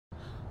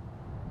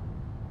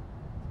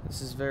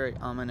This is very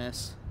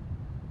ominous.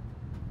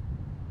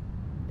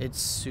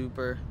 It's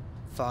super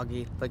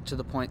foggy, like to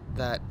the point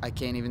that I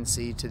can't even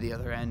see to the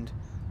other end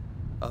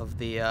of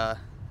the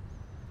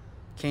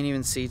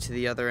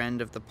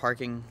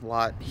parking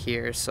lot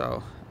here.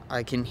 So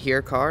I can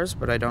hear cars,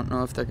 but I don't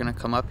know if they're gonna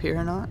come up here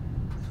or not.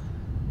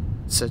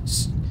 So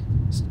it's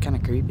kind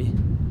of creepy.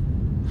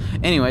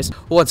 Anyways,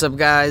 what's up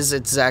guys,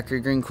 it's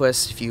Zachary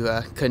Greenquist, if you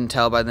couldn't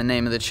tell by the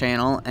name of the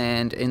channel,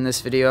 and in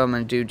this video I'm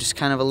going to do just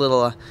kind of a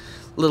little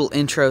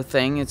intro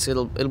thing.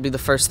 It'll be the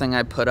first thing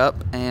I put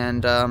up,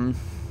 and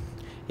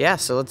yeah,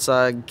 so let's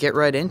get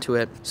right into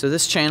it. So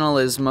this channel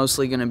is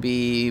mostly going to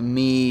be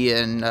me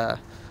and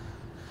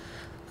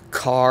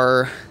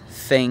car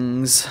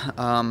things.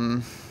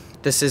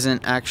 This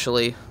isn't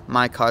actually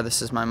my car,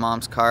 this is my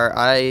mom's car.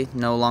 I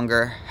no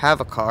longer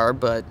have a car,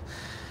 but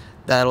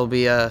that'll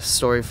be a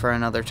story for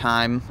another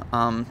time.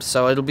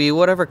 So it'll be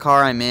whatever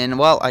car I'm in.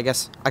 Well, I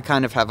guess I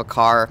kind of have a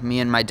car. Me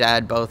and my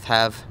dad both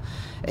have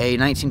a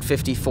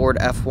 1950 Ford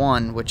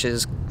F1, which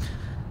is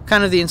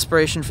kind of the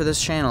inspiration for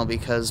this channel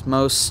because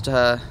most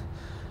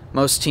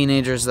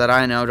teenagers that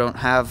I know don't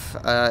have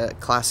a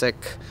classic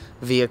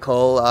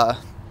vehicle,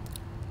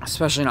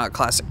 especially not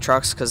classic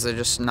trucks, because they're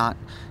just not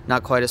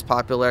quite as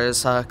popular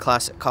as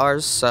classic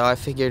cars. So I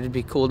figured it'd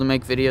be cool to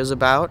make videos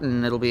about,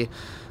 and it'll be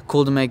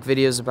cool to make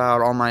videos about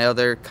all my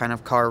other kind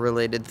of car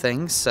related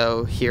things.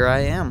 So here I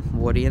am.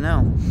 What do you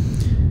know?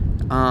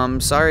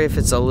 Sorry if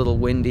it's a little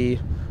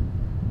windy,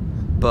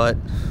 but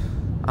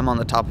I'm on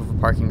the top of a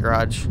parking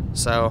garage.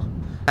 So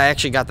I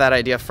actually got that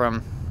idea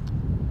from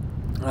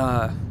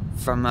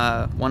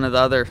one of the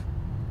other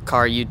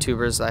car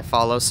YouTubers I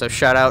follow. So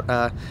shout out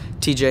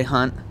TJ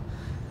Hunt,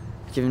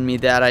 giving me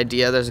that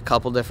idea. There's a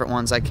couple different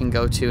ones I can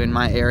go to in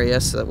my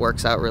area, so it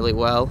works out really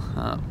well.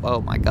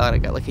 Oh my god, I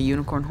got like a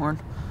unicorn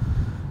horn.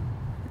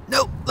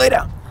 No, lay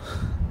down.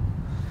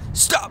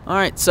 Stop.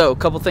 Alright, so a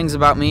couple things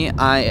about me.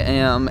 I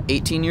am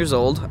 18 years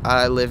old.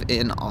 I live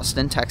in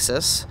Austin,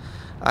 Texas.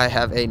 I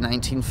have a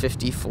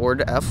 1950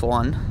 Ford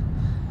F1.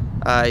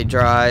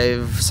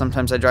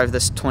 Sometimes I drive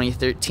this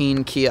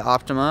 2013 Kia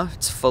Optima.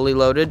 It's fully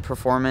loaded,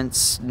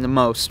 performance, the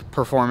most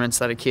performance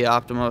that a Kia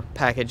Optima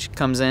package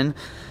comes in.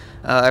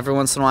 Every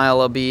once in a while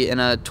I'll be in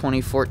a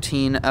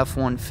 2014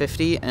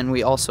 F-150, and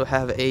we also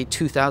have a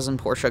 2000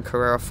 Porsche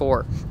Carrera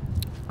 4.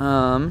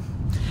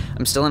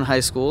 I'm still in high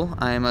school.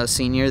 I am a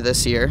senior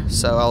this year,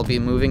 so I'll be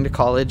moving to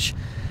college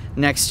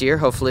next year.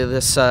 Hopefully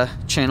this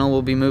channel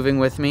will be moving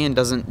with me and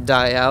doesn't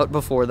die out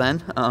before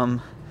then.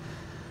 I'm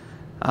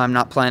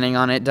not planning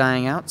on it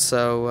dying out,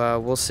 so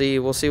we'll see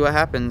what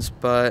happens.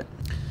 But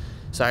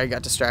sorry, I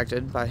got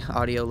distracted by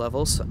audio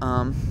levels.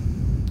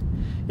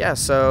 Yeah,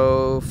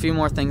 so a few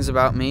more things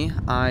about me.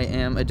 I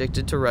am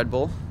addicted to Red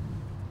Bull.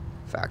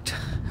 In fact,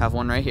 I have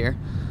one right here.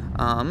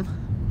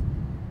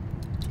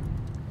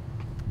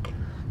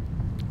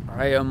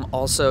 I am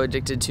also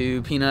addicted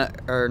to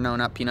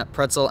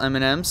pretzel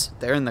M&Ms.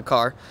 They're in the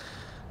car,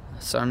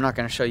 so I'm not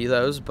going to show you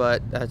those,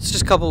 but it's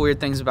just a couple weird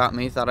things about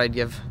me. Thought I'd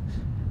give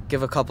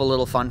a couple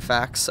little fun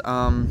facts.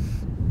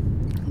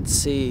 Let's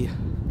see.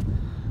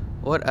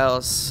 What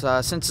else?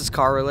 Since it's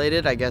car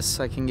related, I guess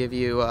I can give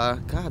you,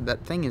 God,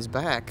 that thing is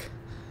back.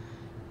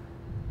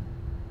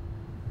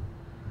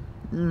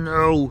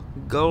 No,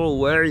 go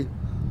away.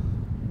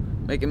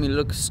 Making me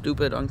look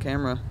stupid on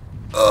camera.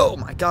 Oh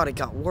my god, it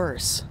got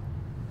worse.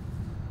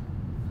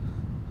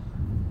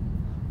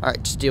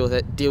 Alright, just deal with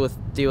it. Deal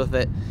with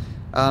it.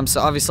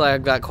 So obviously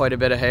I've got quite a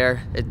bit of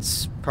hair.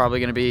 It's probably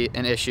going to be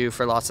an issue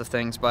for lots of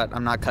things, but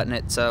I'm not cutting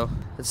it. So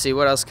let's see,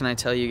 what else can I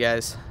tell you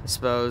guys, I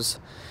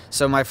suppose.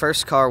 So my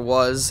first car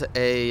was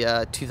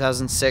a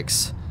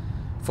 2006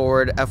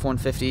 Ford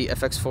F-150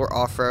 FX4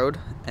 off-road,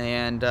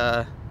 and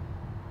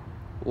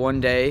one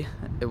day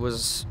it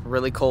was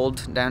really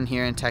cold down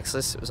here in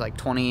Texas. It was like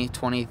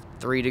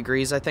 23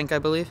 degrees, I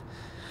believe.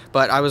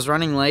 But I was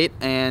running late,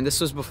 and this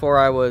was before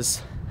I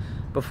was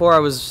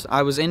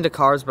into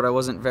cars, but I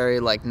wasn't very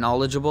like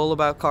knowledgeable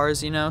about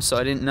cars, you know, so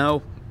I didn't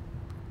know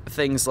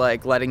things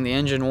like letting the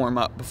engine warm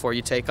up before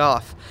you take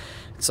off.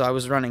 So I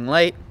was running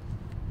late,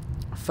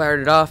 fired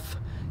it off,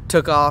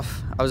 took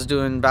off. I was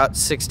doing about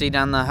 60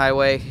 down the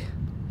highway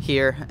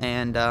here,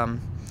 and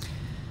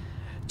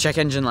check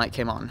engine light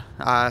came on.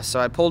 So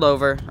I pulled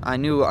over. I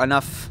knew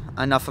enough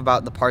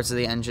about the parts of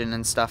the engine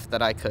and stuff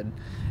that I could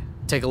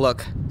take a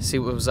look, see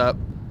what was up.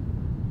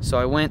 So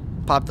I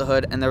went, popped the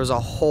hood, and there was a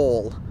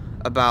hole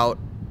about,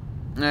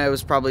 it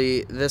was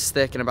probably this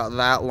thick and about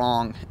that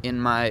long in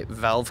my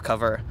valve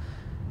cover.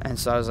 And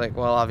so I was like,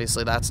 well,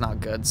 obviously that's not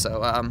good.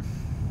 So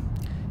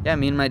yeah,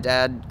 me and my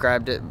dad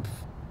grabbed it,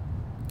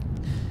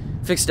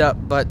 fixed up.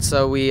 But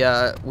so we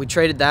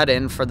traded that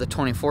in for the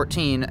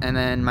 2014, and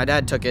then my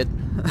dad took it.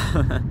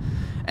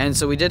 And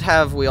so we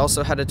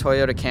also had a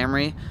Toyota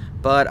Camry,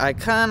 but I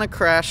kind of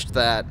crashed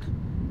that.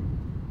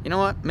 You know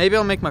what, maybe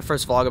I'll make my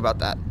first vlog about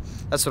that.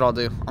 That's what I'll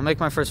do. I'll make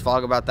my first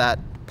vlog about that.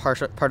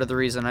 Part of the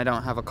reason I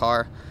don't have a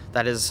car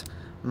that is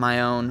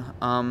my own.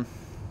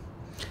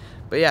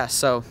 But yeah,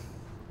 so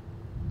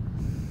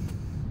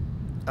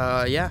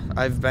Yeah,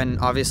 I've been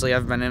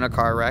in a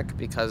car wreck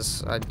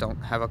because I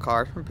don't have a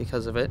car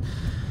because of it.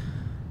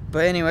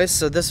 But anyways,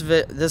 so this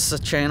is a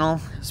channel.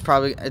 It's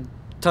probably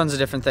tons of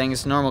different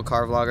things, normal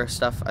car vlogger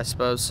stuff, I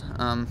suppose.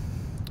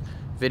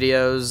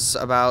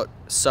 Videos about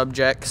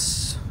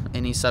subjects,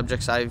 any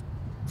subjects I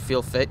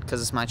feel fit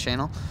because it's my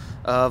channel.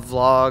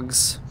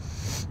 Vlogs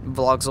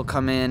will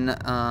come in.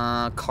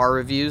 Car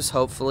reviews.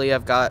 Hopefully,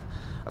 I've got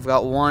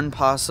one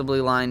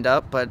possibly lined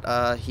up,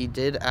 but he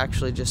did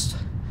actually just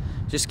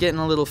getting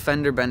a little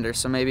fender bender,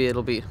 so maybe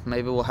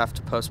we'll have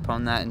to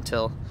postpone that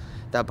until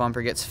that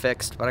bumper gets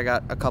fixed. But I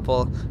got a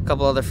couple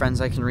other friends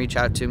I can reach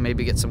out to,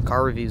 maybe get some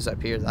car reviews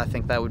up here. I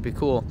think that would be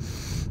cool.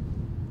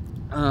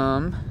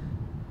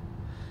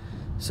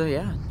 So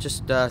yeah,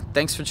 just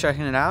thanks for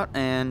checking it out,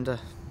 and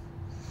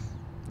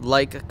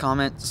like,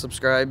 comment,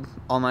 subscribe.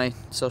 All my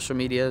social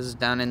media is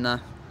down in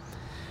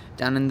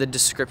the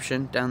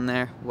description down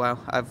there. Wow,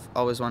 I've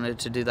always wanted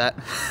to do that.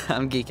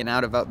 I'm geeking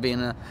out about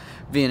being a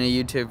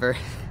YouTuber.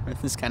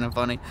 It's kind of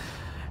funny.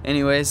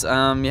 Anyways,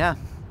 yeah,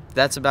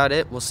 that's about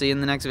it. We'll see you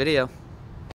in the next video.